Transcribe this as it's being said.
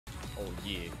Oh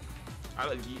yeah.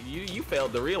 You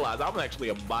failed to realize I'm actually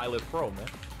a BYLETH pro, man.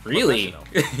 Really?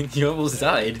 You almost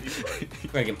died.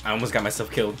 I almost got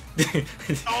myself killed.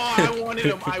 Oh, I wanted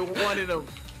him. I wanted him.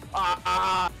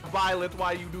 BYLETH,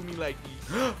 why you do me like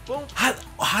this? Boom.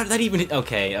 How did that even hit?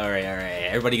 Okay, alright.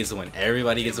 Everybody gets a win.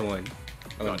 Everybody gets a win.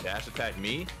 You're gonna dash attack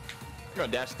me? You're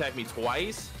gonna dash attack me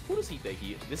twice? Who does he think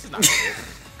he is? This is not good.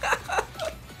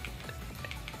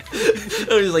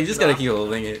 I was like, just gotta keep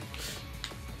holding it.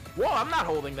 Whoa, I'm not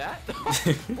holding that.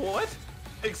 What?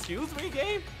 Excuse me,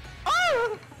 game?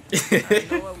 Oh!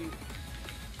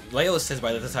 Leo says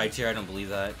by the side tier, I don't believe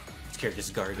that. This character's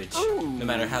garbage. Ooh. No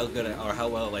matter how good or how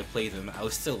well I play them, I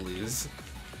would still lose.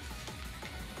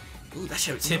 Ooh, that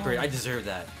should have tippered. I deserve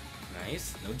that.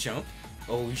 Nice. No jump.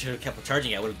 Oh, we should have kept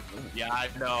charging. I would have. Yeah, I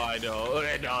know.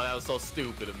 Okay, no, that was so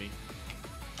stupid of me.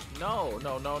 No.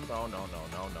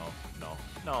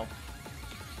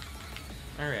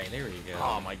 Alright, there we go.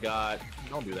 Oh my god.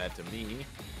 Don't do that to me.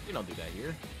 You don't do that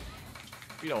here.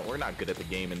 We're not good at the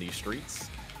game in these streets.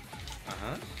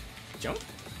 Uh-huh. Jump.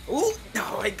 Ooh!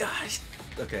 Oh my gosh!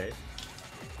 Okay.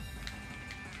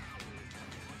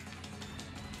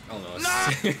 Almost. No!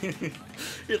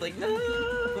 You're like, no!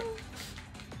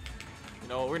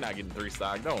 No, we're not getting 3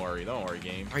 stock. Don't worry,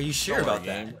 game. Are you sure about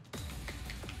that?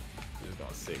 We're just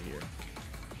gonna sit here.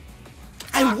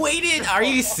 I waited! Are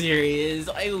you serious?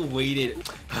 I waited.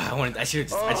 I should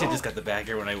just got the back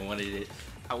air when I wanted it.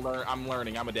 I'm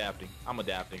learning. I'm adapting.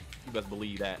 You best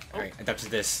believe that. Alright, adapt to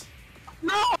this.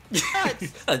 No!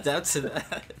 Adapt to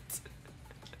that.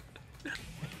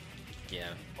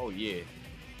 Yeah. Oh yeah.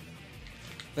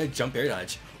 That jump air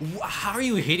dodge. How are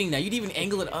you hitting that? You didn't even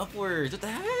angle it upwards. What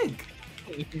the heck?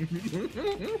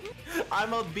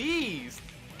 I'm a beast.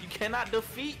 You cannot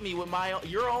defeat me with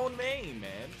your own main,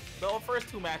 man. The first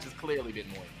 2 matches clearly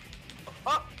didn't win.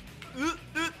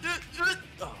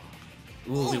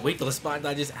 Ooh, we wait till the spot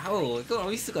dodges. Ow, come on,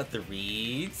 we still got the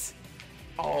reads.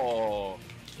 Oh.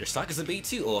 Your stock is a bait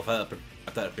too. Oh, if I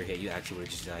thought up your hit, you actually would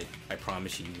have just died. I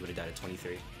promise you, you would have died at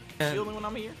 23. Shielding when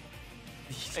I'm here?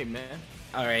 Hey, man.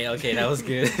 Alright, okay, that was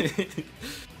good.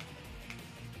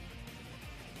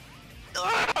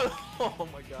 Oh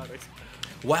my god.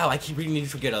 Wow, I keep reading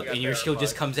these to get up, and your shield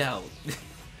just terrified. comes out.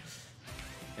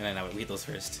 And then I would read those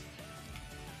first.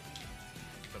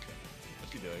 Okay.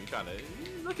 What you doing? You trying to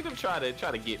look at him try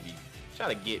to get me.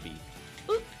 Try to get me.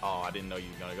 Oh, I didn't know you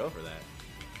were gonna go for that.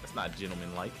 That's not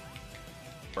gentleman-like.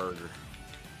 Burger.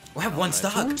 I have 1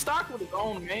 stock. 2 stock with his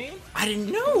own main? I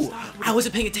didn't know. I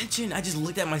wasn't paying attention. I just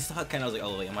looked at my stock and I was like,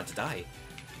 oh wait, I'm about to die.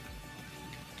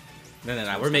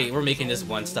 No. We're making this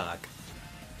 1 stock.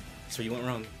 So you went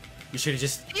wrong. You should have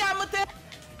just. Yeah, I'm a dead.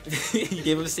 You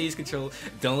gave him stage control.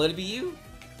 Don't let it be you.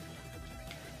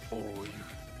 Oh no.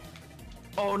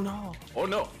 Oh no. Oh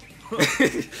no.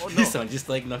 You sound just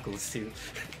like Knuckles too.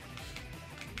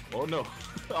 Oh no.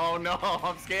 Oh no.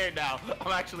 I'm scared now.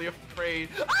 I'm actually afraid.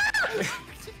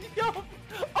 Yo,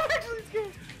 I'm actually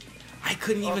scared. I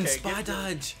couldn't even Okay, spot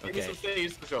dodge. Give me Okay. some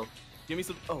stage control. Give me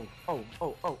some. Oh.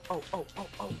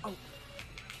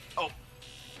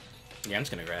 Yeah, I'm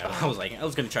just gonna grab. I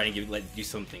was gonna try and do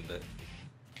something, but.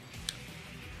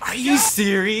 Are you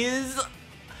serious?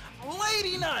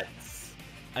 Lady nuts.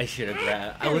 I should have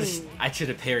grabbed. I should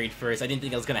have parried first. I didn't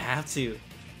think I was gonna have to.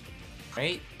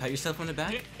 Right? Pat yourself on the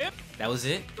back. Yep. That was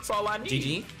it. That's all I need.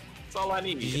 GG. That's all I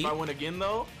need. GG? If I win again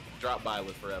though, drop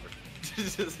BYLETH forever.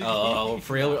 Oh,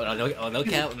 for real? Oh, no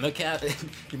cap, no cap.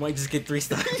 You might just get 3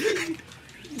 stars.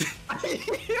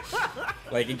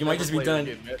 Like you might just be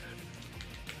done.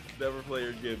 Never play her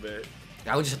again, man.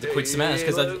 I would just have to quit Smash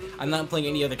because I'm not playing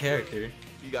any other character.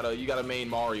 You gotta main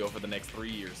Mario for the next 3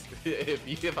 years.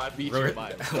 if I beat you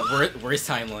by Worst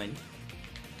timeline.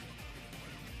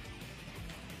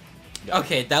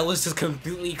 Okay, that was just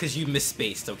completely because you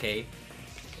misspaced, okay?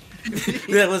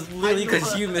 That was literally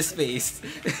because you misspaced.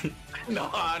 No,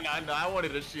 I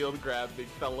wanted a shield grab, big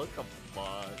fella. Come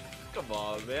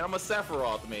on, man. I'm a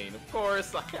Sephiroth main. Of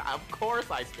course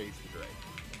I spaced it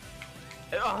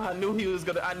right. I knew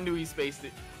he spaced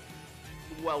it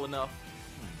well enough.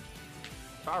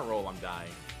 If I roll, I'm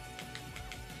dying.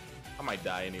 I might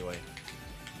die anyway.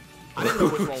 I didn't know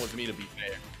which one was me, to be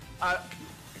fair. I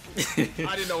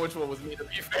didn't know which one was me, to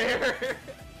be fair.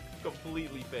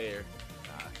 Completely fair.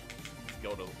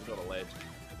 Go to ledge.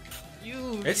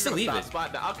 It's still even.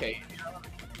 Spot down. Okay.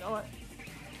 You know what?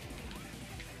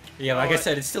 Yeah, like I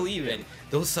said, it's still even.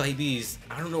 Those side Bs,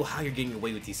 I don't know how you're getting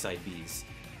away with these side Bs,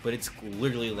 but it's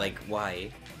literally like,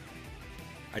 why?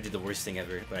 I did the worst thing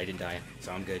ever, but I didn't die,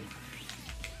 so I'm good.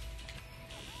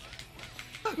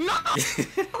 No!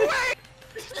 Wait!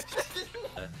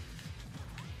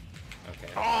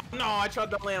 Okay. Oh no, I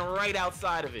tried to land right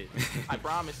outside of it. I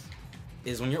promise.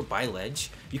 Is when you're by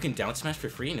ledge, you can down smash for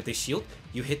free, and if they shield,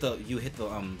 you hit the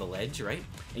ledge, right?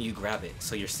 And you grab it,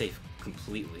 so you're safe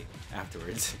completely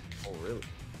afterwards. Oh really?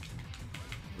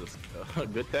 This,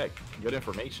 good tech, good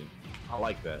information. I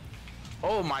like that.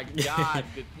 Oh my god.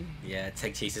 Good. Yeah,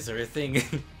 tech chases are a thing.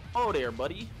 Oh there,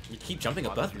 buddy. You keep jumping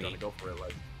above me. Gonna go for it,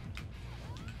 like.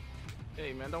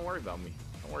 Hey man, don't worry about me.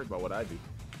 Don't worry about what I do.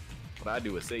 What I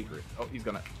do is sacred. Oh, he's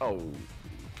gonna. Oh. I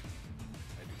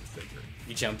do is sacred.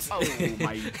 You jumped. Oh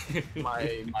my.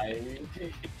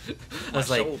 I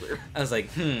was like,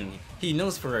 he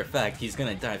knows for a fact he's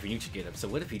gonna die if you neutral get up. So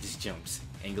what if he just jumps,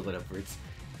 angle it upwards?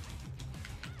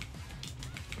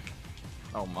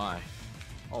 Oh my.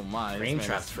 Oh my. Frame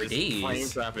traps for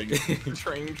days.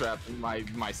 Frame trapping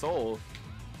my soul.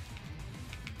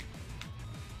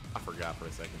 I forgot for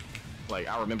a second. Like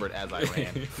I remembered as I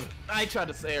ran. I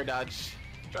tried to air dodge.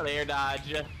 Try to air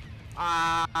dodge.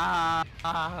 Alright,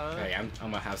 I'm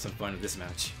gonna have some fun with this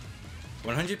match.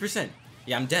 100%.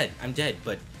 Yeah, I'm dead.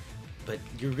 But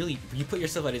you put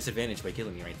yourself at a disadvantage by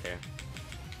killing me right there.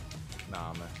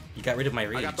 Nah, man. You got rid of my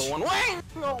rage. I got the one wing.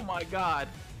 Oh my god.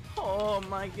 Oh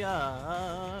my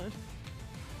god.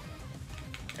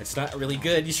 It's not really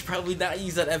good. You should probably not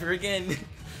use that ever again.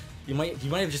 You might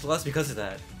have just lost because of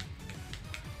that.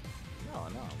 No,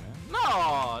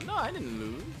 man. No, I didn't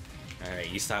lose. All right,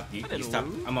 you stop. You stop.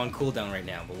 Lose. I'm on cooldown right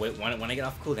now, but when I get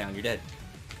off cooldown, you're dead.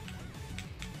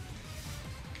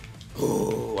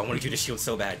 Oh, I wanted you to shield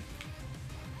so bad.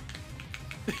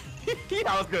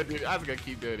 I was gonna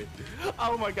keep doing it.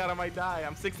 Oh my god, I might die.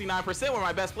 I'm 69% where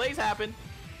my best plays happen.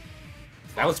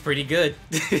 That was pretty good.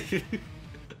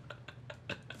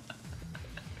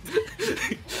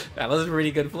 That was a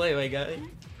pretty good play, my guy.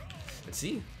 Let's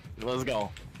see. Let's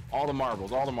go. All the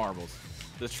marbles, all the marbles.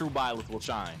 The true BYLETH will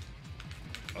shine.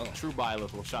 Oh. True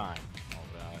BYLETH will shine. Oh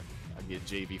god. I get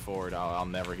JB forward, I'll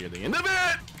never hear the end of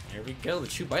it! There we go. The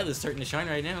true BYLETH is starting to shine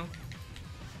right now.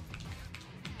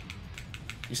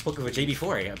 You spoke of a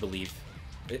JB4, I believe.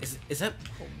 Is that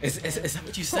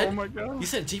what you said? Oh my god. You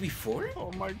said JB4?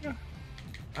 Oh my god.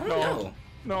 I don't know.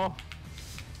 No.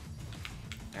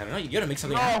 I don't know. You gotta make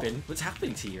something happen. What's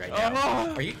happening to you right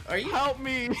now? Are you? Help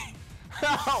me!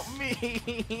 Help me!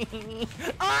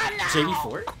 Oh no!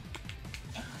 JB4?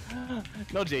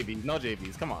 No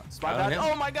JBs. Come on. Spot dodge.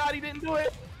 Oh my god, he didn't do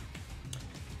it!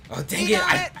 Oh dang it!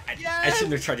 I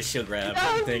shouldn't have tried to shield grab.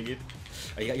 Yes. Dang it!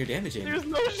 Oh, you got your damage in. There's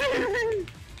no JB!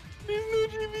 There's no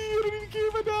JB! I don't even care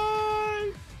if I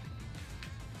die!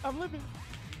 I'm living.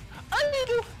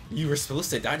 You were supposed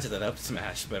to dodge that up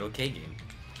smash, but okay, game.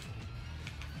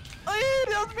 It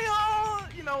helps me all.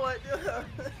 You know what?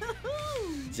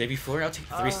 JB4, I'll take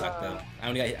the 3 stock though.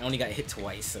 I only got hit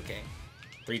twice. Okay,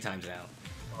 3 times now.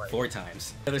 4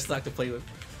 times. Another stock to play with.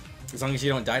 As long as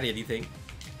you don't die to anything.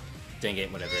 Dang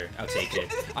it, whatever. I'll take it.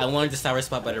 I wanted this tower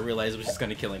spot, but I realized it was just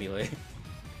gonna kill anyway.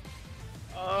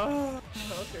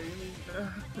 Okay.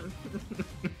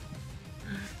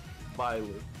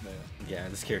 BYLETH, man. Yeah,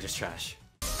 this character's trash.